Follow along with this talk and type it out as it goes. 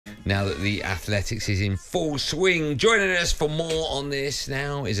Now that the athletics is in full swing, joining us for more on this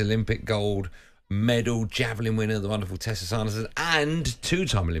now is Olympic gold medal javelin winner, the wonderful Tessa Sanderson, and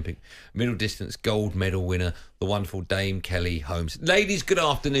two-time Olympic middle distance gold medal winner, the wonderful Dame Keely Holmes. Ladies, good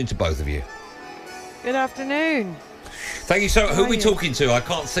afternoon to both of you. Good afternoon. Thank you. So, who are we talking to? I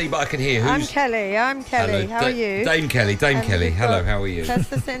can't see, but I can hear. I'm Kelly. Hello. How are you? Dame Keely. Hello, how are you?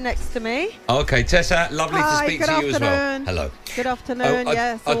 Tessa sitting next to me. Okay, Tessa, lovely to speak to you as well. Hello. Good afternoon.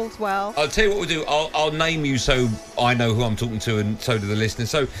 Yes, all's well. I'll tell you what we'll do. I'll name you so I know who I'm talking to, and so do the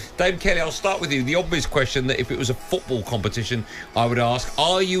listeners. So, Dame Keely, I'll start with you. The obvious question that if it was a football competition, I would ask,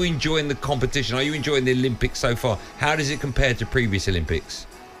 are you enjoying the competition? Are you enjoying the Olympics so far? How does it compare to previous Olympics?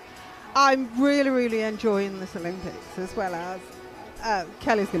 I'm really, really enjoying this Olympics, as well as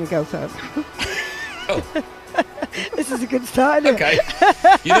Kelly's going to go first. Oh. This is a good start, isn't it?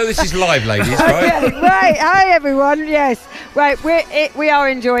 Okay. You know this is live, ladies, right? Okay, right. Hi, everyone. Yes. Right, we are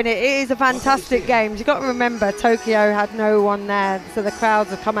enjoying it. It is a fantastic game. You've got to remember, Tokyo had no one there, so the crowds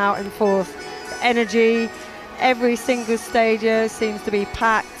have come out in force. Energy, every single stadia seems to be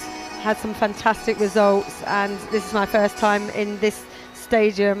packed, had some fantastic results, and this is my first time in this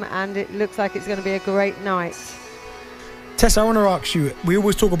stadium, and it looks like it's going to be a great night. Tessa, I want to ask you, we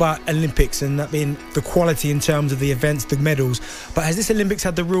always talk about Olympics and that being the quality in terms of the events, the medals, but has this Olympics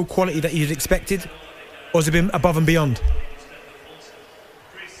had the real quality that you'd expected, or has it been above and beyond?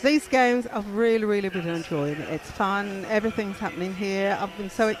 These games I've really, really been enjoying. It's fun, everything's happening here. I've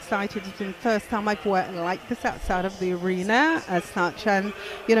been so excited. It's been the first time I've worked like this outside of the arena as such, and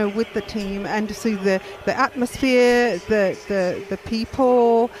you know, with the team, and to see the atmosphere, the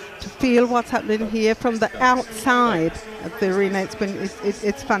people, to feel what's happening here from the outside of the arena.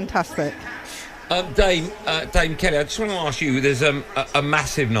 It's fantastic. Dame Keely, I just want to ask you, there's a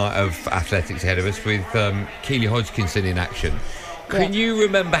massive night of athletics ahead of us with Keely Hodgkinson in action. Can you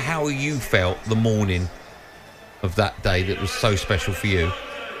remember how you felt the morning of that day that was so special for you?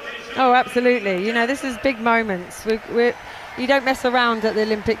 Oh, absolutely. You know, this is big moments. You don't mess around at the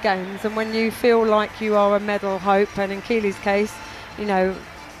Olympic Games, and when you feel like you are a medal hope, and in Keely's case, you know,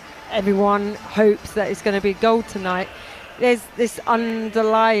 everyone hopes that it's going to be gold tonight, there's this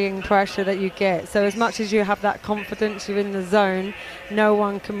underlying pressure that you get. So as much as you have that confidence, you're in the zone, no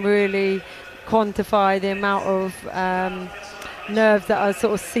one can really quantify the amount of nerves that are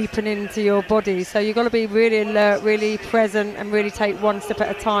sort of seeping into your body, so you've got to be really alert, really present, and really take one step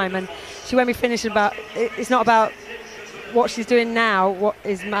at a time. And she won't be finished it's not about what she's doing now, what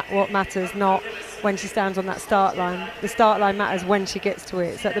matters, not when she stands on that start line. The start line matters when she gets to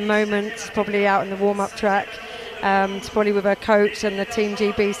it. So at the moment she's probably out in the warm-up track, she's probably with her coach and the Team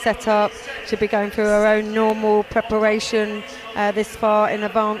GB setup. She'll be going through her own normal preparation this far in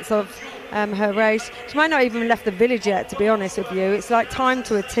advance of her race. She might not even left the village yet, to be honest with you. It's like time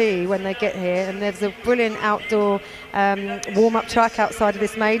to a T when they get here, and there's a brilliant outdoor warm-up track outside of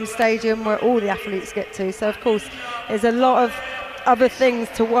this main stadium where all the athletes get to. So of course there's a lot of other things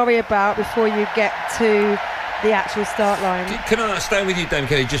to worry about before you get to the actual start line. Can I stay with you, Dame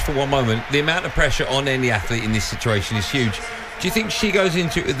Keely, just for one moment? The amount of pressure on any athlete in this situation is huge. Do you think she goes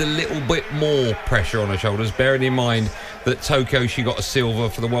into it with a little bit more pressure on her shoulders, bearing in mind that Tokyo she got a silver,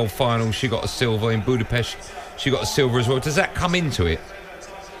 for the World Finals she got a silver, in Budapest she got a silver as well? Does that come into it?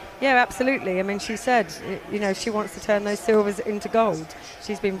 Yeah, absolutely. I mean, she said, you know, she wants to turn those silvers into gold.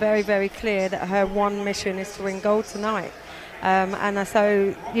 She's been very, very clear that her one mission is to win gold tonight. And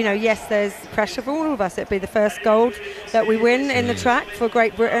so, you know, yes, there's pressure for all of us. It'd be the first gold that we win in the track for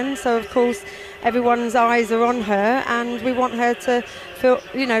Great Britain. So, of course, everyone's eyes are on her, and we want her to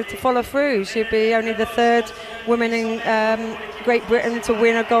to follow through. She'll be only the third woman in Great Britain to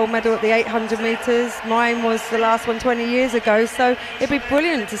win a gold medal at the 800 metres. Mine was the last one 20 years ago. So it'd be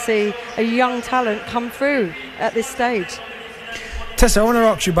brilliant to see a young talent come through at this stage. Tessa, I want to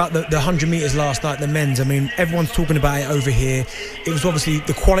ask you about the 100 metres last night, the men's. I mean, everyone's talking about it over here. It was obviously,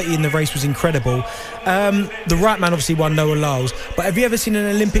 the quality in the race was incredible. The right man obviously won, Noah Lyles. But have you ever seen an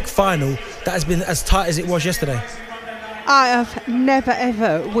Olympic final that has been as tight as it was yesterday? I have never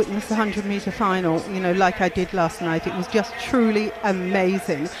ever witnessed a 100-metre final, you know, like I did last night. It was just truly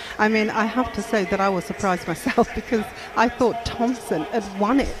amazing. I mean, I have to say that I was surprised myself because I thought Thompson had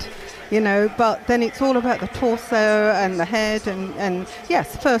won it. You know, but then it's all about the torso and the head, and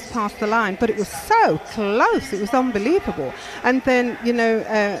yes, first past the line, but it was so close, it was unbelievable. And then, you know,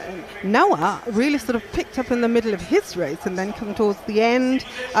 Noah really sort of picked up in the middle of his race and then come towards the end,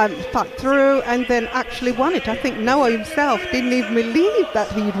 fought through, and then actually won it. I think Noah himself didn't even believe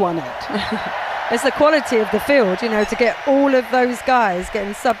that he'd won it. It's the quality of the field, you know, to get all of those guys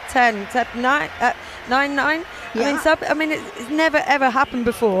getting sub 10, 9-9, I mean, it's never ever happened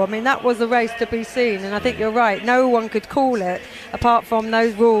before. I mean, that was a race to be seen, and I think you're right. No one could call it apart from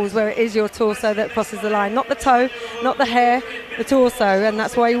those rules where it is your torso that crosses the line, not the toe, not the hair, the torso, and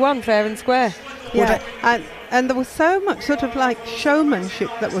that's why he won fair and square. Yeah, and there was so much sort of like showmanship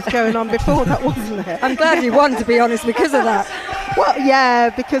that was going on before that, wasn't there? I'm glad you won, to be honest, because of that. Well, yeah,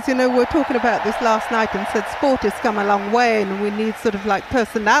 because, you know, we were talking about this last night and said sport has come a long way and we need sort of like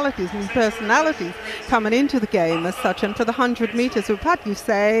personalities coming into the game as such. And for the 100 metres, we've had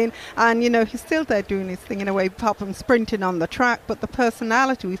Usain, and, you know, he's still there doing his thing in a way, apart from sprinting on the track, but the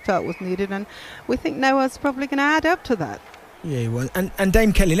personality we felt was needed, and we think Noah's probably going to add up to that. Yeah, he was. And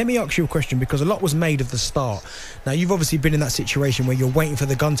Dame Kelly, let me ask you a question, because a lot was made of the start. Now, you've obviously been in that situation where you're waiting for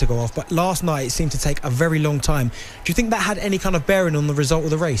the gun to go off, but last night it seemed to take a very long time. Do you think that had any kind of bearing on the result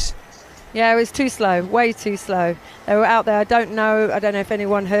of the race? Yeah, it was too slow, way too slow. They were out there. I don't know if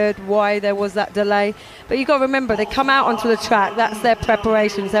anyone heard why there was that delay. But you've got to remember, they come out onto the track. That's their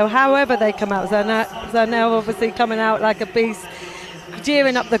preparation. So however they come out, Zanel obviously coming out like a beast,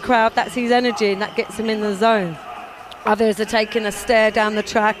 jeering up the crowd. That's his energy, and that gets him in the zone. Others are taking a stare down the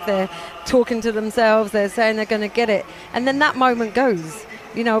track. They're talking to themselves. They're saying they're going to get it. And then that moment goes,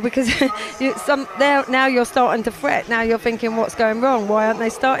 you know, because now you're starting to fret. Now you're thinking, what's going wrong? Why aren't they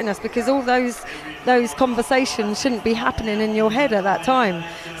starting us? Because all those conversations shouldn't be happening in your head at that time.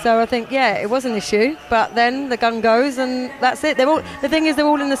 So I think, yeah, it was an issue. But then the gun goes and that's it. The thing is, they're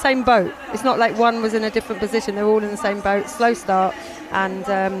all in the same boat. It's not like one was in a different position. They're all in the same boat. Slow start. And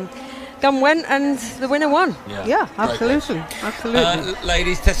gun went and the winner won. Yeah, absolutely.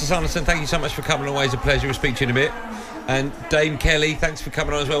 Ladies, Tessa, Sanderson, thank you so much for coming. Always a pleasure. We'll speak to you in a bit. And Dame Kelly, thanks for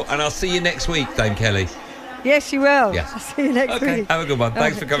coming on as well. And I'll see you next week, Dame Kelly. Yes, you will. Yes. I'll see you next week. Have a good one.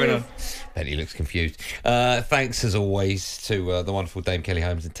 Thanks for coming cheers. on. Betty looks confused. Thanks, as always, to the wonderful Dame Kelly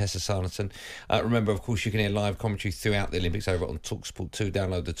Holmes and Tessa Sanderson. Remember, of course, you can hear live commentary throughout the Olympics over on talkSPORT 2.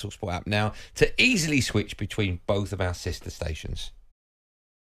 Download the talkSPORT app now to easily switch between both of our sister stations.